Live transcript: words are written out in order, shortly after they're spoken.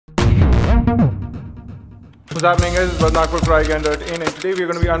What's happening guys, it's Nagpur for iGyaan.in, and today we're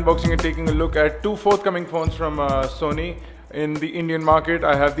going to be unboxing and taking a look at two forthcoming phones from Sony. In the Indian market,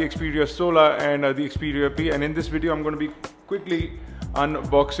 I have the Xperia Solar and the Xperia P, and in this video I'm going to be quickly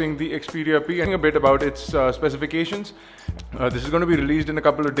unboxing the Xperia P and a bit about its specifications. This is going to be released in a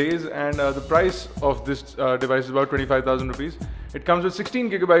couple of days, and the price of this device is about 25,000 rupees. It comes with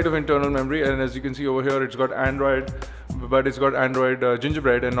 16GB of internal memory, and as you can see over here, it's got Android, but it's got Android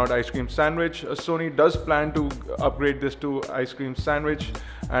Gingerbread and not Ice Cream Sandwich. Sony does plan to upgrade this to Ice Cream Sandwich,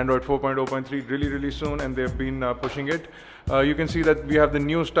 Android 4.0.3 really soon, and they've been pushing it. You can see that we have the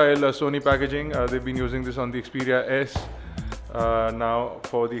new style Sony packaging. They've been using this on the Xperia S, now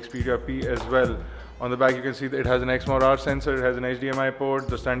for the Xperia P as well. On the back you can see that it has an XMOR sensor, it has an HDMI port,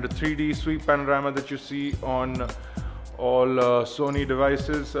 the standard 3D sweep panorama that you see on all Sony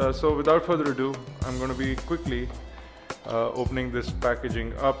devices. So without further ado, I'm going to be quickly opening this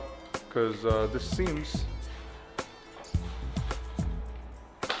packaging up, because this seems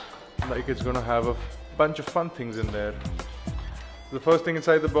like it's going to have a bunch of fun things in there. The first thing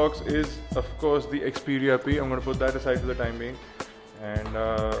inside the box is, of course, the Xperia P. I'm going to put that aside for the time being.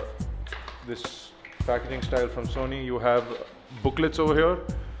 And this packaging style from Sony, you have booklets over here.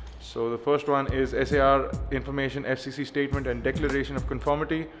 So the first one is SAR information, FCC statement and declaration of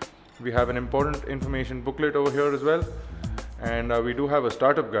conformity. We have an important information booklet over here as well, and we do have a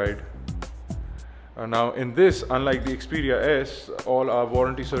startup guide. Now in this, unlike the Xperia S, all our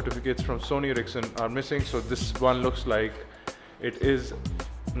warranty certificates from Sony Ericsson are missing, so this one looks like it is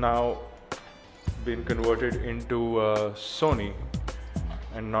now been converted into Sony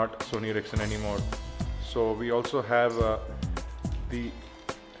and not Sony Ericsson anymore. So we also have the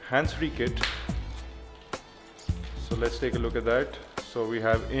hands-free kit. So let's take a look at that. So we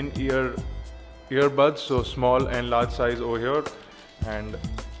have in-ear earbuds, so small and large size over here, and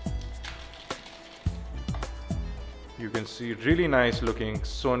you can see really nice looking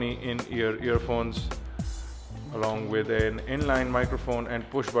Sony in-ear earphones, along with an inline microphone and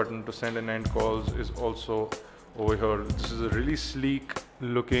push button to send and end calls is also over here. This is a really sleek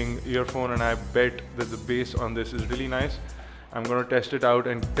looking earphone, and I bet that the bass on this is really nice. I'm going to test it out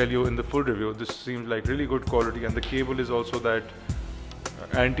and tell you in the full review. This seems like really good quality, and the cable is also that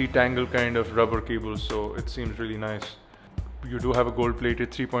anti-tangle kind of rubber cable, so it seems really nice. You do have a gold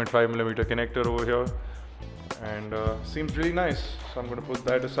plated 3.5mm connector over here, and seems really nice. So I'm going to put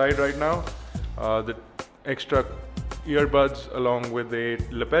that aside right now. The extra earbuds along with a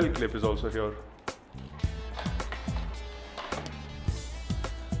lapel clip is also here.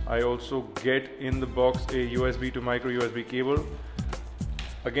 I also get in the box a USB to micro USB cable.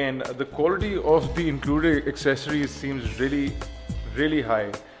 Again, the quality of the included accessories seems really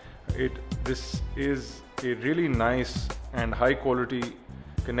high. This is a really nice and high quality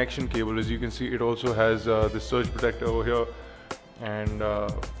connection cable. As you can see, it also has the surge protector over here, and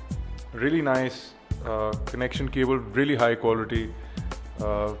really nice connection cable, really high quality,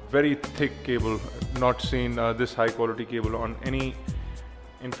 very thick cable. Not seen this high quality cable on any,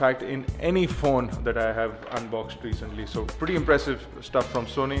 in fact, in any phone that I have unboxed recently. So pretty impressive stuff from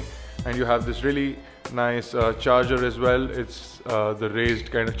Sony. And you have this really nice charger as well. It's the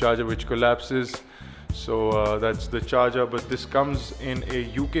raised kind of charger which collapses. So that's the charger, but this comes in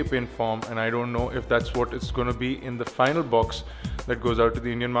a UK pin form, and I don't know if that's what it's going to be in the final box that goes out to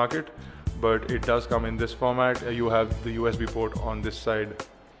the Indian market, but it does come in this format. You have the USB port on this side.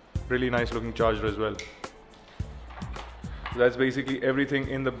 Really nice looking charger as well. That's basically everything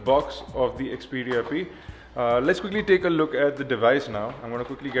in the box of the Xperia P. Let's quickly take a look at the device now. I'm going to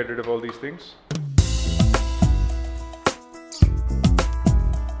quickly get rid of all these things.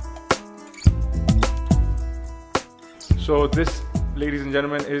 So this, ladies and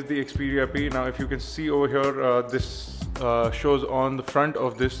gentlemen, is the Xperia P. Now if you can see over here, this shows on the front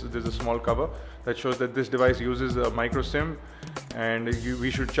of this, there's a small cover that shows that this device uses a micro SIM, and we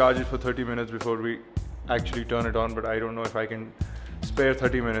should charge it for 30 minutes before we actually turn it on, but I don't know if I can spare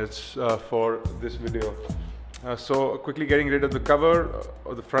 30 minutes for this video. So quickly getting rid of the cover,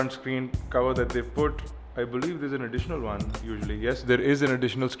 or the front screen cover that they've put. I believe there's an additional one usually. Yes, there is an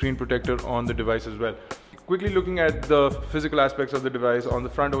additional screen protector on the device as well. Quickly looking at the physical aspects of the device, on the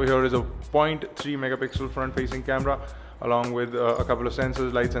front over here is a 0.3 megapixel front facing camera, along with a couple of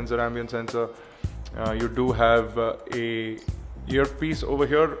sensors, light sensor, ambient sensor. You do have a earpiece over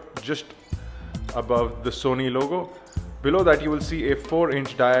here just above the Sony logo. Below that you will see a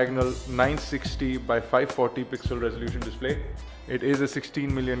 4-inch diagonal 960 by 540 pixel resolution display. It is a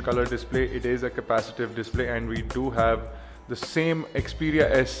 16 million color display. It is a capacitive display, and we do have the same Xperia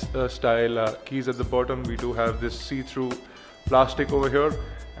S style keys at the bottom. We do have this see-through plastic over here,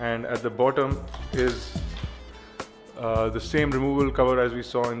 and at the bottom is the same removable cover as we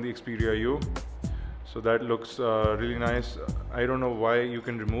saw in the Xperia U. So that looks really nice. I don't know why you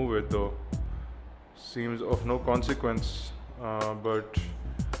can remove it though. Seems of no consequence, but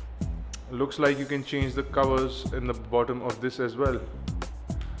looks like you can change the covers in the bottom of this as well.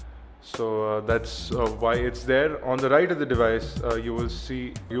 So that's why it's there. On the right of the device, you will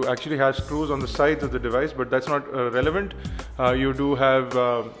see you actually have screws on the sides of the device, but that's not relevant. You do have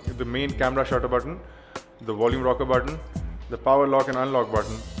the main camera shutter button, the volume rocker button, the power lock and unlock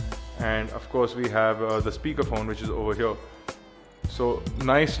button, and of course we have the speakerphone, which is over here. So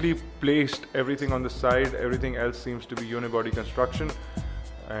nicely placed, everything on the side. Everything else seems to be unibody construction,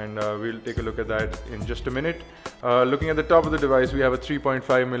 and we'll take a look at that in just a minute. Looking at the top of the device, we have a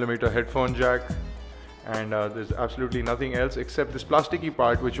 3.5mm headphone jack, and there's absolutely nothing else except this plasticky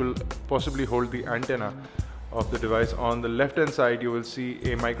part which will possibly hold the antenna of the device. On the left hand side, you will see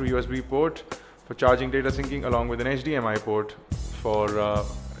a micro USB port for charging, data syncing, along with an HDMI port for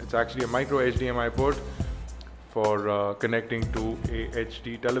it's actually a micro HDMI port for connecting to a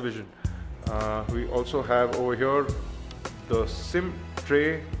HD television. We also have over here the SIM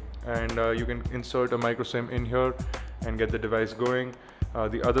tray, and you can insert a micro SIM in here and get the device going.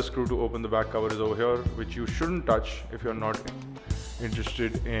 The other screw to open the back cover is over here, which you shouldn't touch if you're not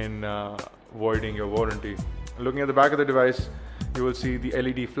interested in voiding your warranty. Looking at the back of the device, you will see the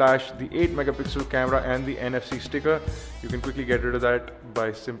LED flash, the 8-megapixel camera, and the NFC sticker. You can quickly get rid of that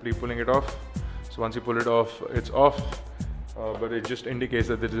by simply pulling it off. So once you pull it off, it's off, but it just indicates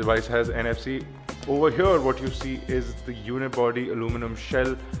that the device has NFC. Over here, what you see is the unibody aluminum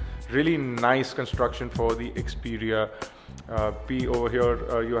shell. Really nice construction for the Xperia P. Over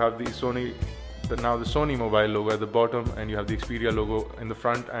here, you have the Sony, now the Sony mobile logo at the bottom, and you have the Xperia logo in the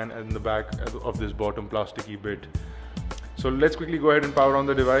front and in the back of this bottom plasticky bit. So let's quickly go ahead and power on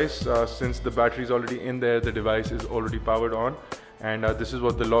the device. Since the battery is already in there, the device is already powered on, and this is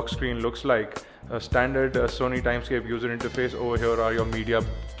what the lock screen looks like. A standard Sony Timescape user interface. Over here are your media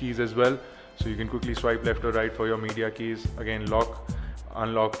keys as well, so you can quickly swipe left or right for your media keys. Again, lock,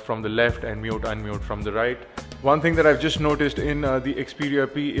 unlock from the left, and mute, unmute from the right. One thing that I've just noticed in the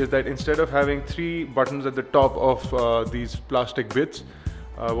Xperia P is that instead of having 3 buttons at the top of these plastic bits,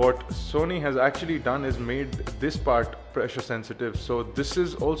 what Sony has actually done is made this part pressure sensitive. So this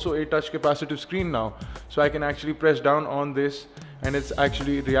is also a touch capacitive screen now, so I can actually press down on this and it's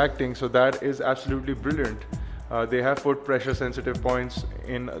actually reacting. So that is absolutely brilliant. They have put pressure sensitive points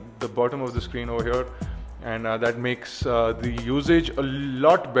in the bottom of the screen over here, and that makes the usage a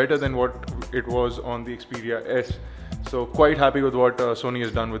lot better than what it was on the Xperia S. So quite happy with what Sony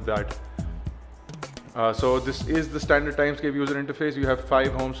has done with that. So this is the standard Timescape user interface. You have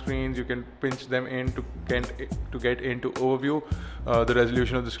 5 home screens. You can pinch them in to get into overview. The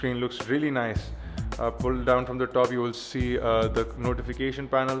resolution of the screen looks really nice. Pull down from the top, you will see the notification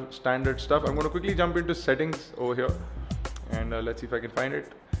panel, standard stuff. I'm going to quickly jump into settings over here, and let's see if I can find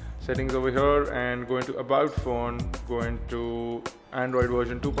it. Settings over here, and go into about phone, go into Android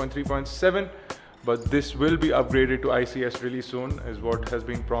version 2.3.7. but this will be upgraded to ICS really soon, is what has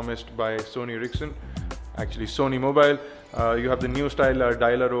been promised by Sony Ericsson, actually Sony Mobile. You have the new style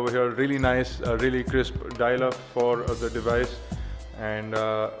dialer over here, really nice, really crisp dialer for the device. And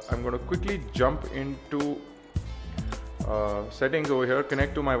I'm going to quickly jump into settings over here,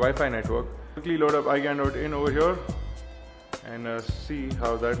 connect to my Wi-Fi network, quickly load up iGyaan.in over here, and see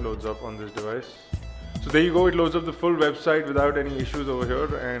how that loads up on this device. So there you go, it loads up the full website without any issues over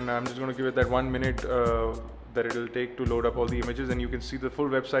here, and I'm just going to give it that 1 minute that it will take to load up all the images, and you can see the full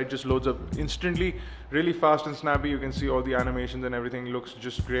website just loads up instantly, really fast and snappy. You can see all the animations and everything looks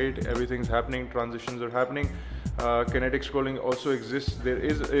just great. Everything's happening, transitions are happening. Kinetic scrolling also exists. There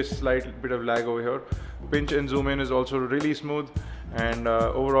is a slight bit of lag over here. Pinch and zoom in is also really smooth, and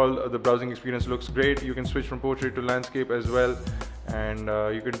overall the browsing experience looks great. You can switch from portrait to landscape as well, and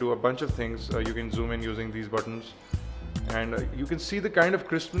you can do a bunch of things. You can zoom in using these buttons, and you can see the kind of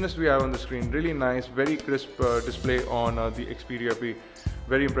crispness we have on the screen. Really nice, very crisp display on the Xperia P.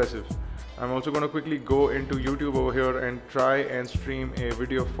 Very impressive. I'm also going to quickly go into YouTube over here and try and stream a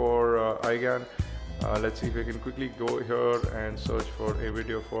video for iGyaan. Let's see if we can quickly go here and search for a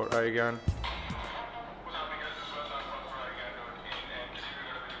video for iGyaan.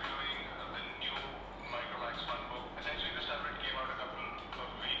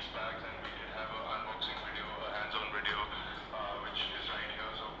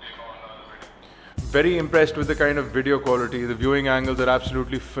 Very impressed with the kind of video quality. The viewing angles are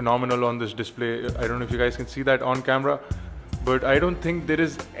absolutely phenomenal on this display. I don't know if you guys can see that on camera, but I don't think there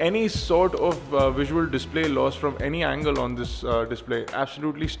is any sort of visual display loss from any angle on this display.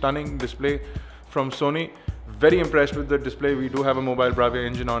 Absolutely stunning display from Sony. Very impressed with the display. We do have a mobile Bravia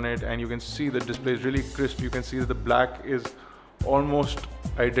engine on it, and you can see the display is really crisp. You can see that the black is almost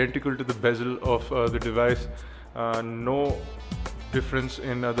identical to the bezel of the device. No difference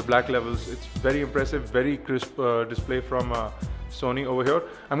in the black levels. It's very impressive, very crisp display from Sony over here.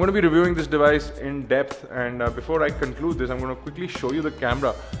 I'm going to be reviewing this device in depth, and before I conclude this, I'm going to quickly show you the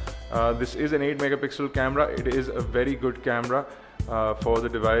camera. This is an 8 megapixel camera. It is a very good camera for the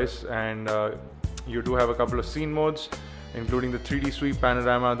device, and you do have a couple of scene modes, including the 3D sweep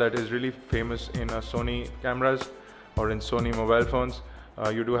panorama that is really famous in Sony cameras or in Sony mobile phones.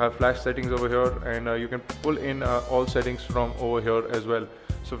 You do have flash settings over here, and you can pull in all settings from over here as well.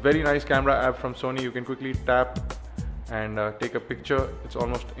 So very nice camera app from Sony. You can quickly tap and take a picture. It's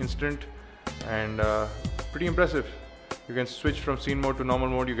almost instant and pretty impressive. You can switch from scene mode to normal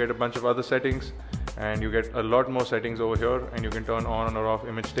mode. You get a bunch of other settings, and you get a lot more settings over here, and you can turn on or off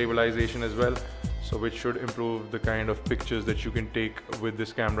image stabilization as well, so which should improve the kind of pictures that you can take with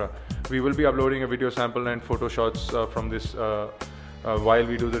this camera. We will be uploading a video sample and photo shots from this while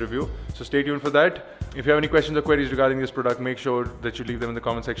we do the review, so stay tuned for that. If you have any questions or queries regarding this product, make sure that you leave them in the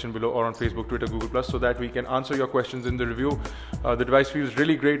comment section below or on Facebook, Twitter, Google+, so that we can answer your questions in the review. The device feels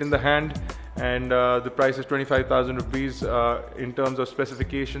really great in the hand, and the price is 25,000 rupees. In terms of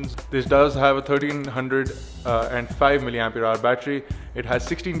specifications, this does have a 1305 mAh battery. It has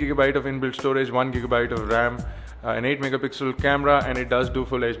 16 GB of inbuilt storage, 1 GB of RAM, an 8 megapixel camera, and it does do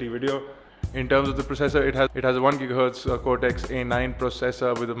full HD video. In terms of the processor, it has a 1 GHz Cortex A9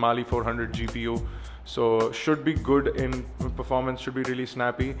 processor with a Mali 400 GPU, so should be good in performance, should be really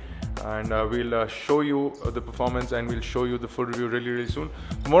snappy, and we'll show you the performance, and we'll show you the full review really soon.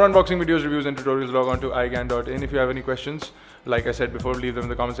 For more unboxing videos, reviews and tutorials, log on to iGyaan.in. If you have any questions, like I said before, leave them in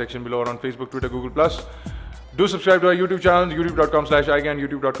the comment section below or on Facebook, Twitter, Google+. Do subscribe to our YouTube channel, youtube.com/iGyaan,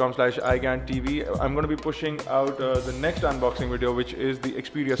 youtube.com/iGyaanTV. I'm going to be pushing out the next unboxing video, which is the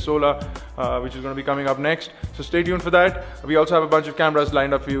Xperia Solar, which is going to be coming up next. So stay tuned for that. We also have a bunch of cameras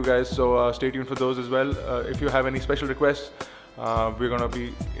lined up for you guys, so stay tuned for those as well. If you have any special requests, we're going to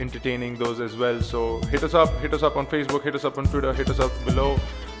be entertaining those as well. So hit us up on Facebook, hit us up on Twitter, hit us up below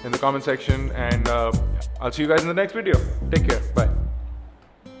in the comment section, and I'll see you guys in the next video. Take care. Bye.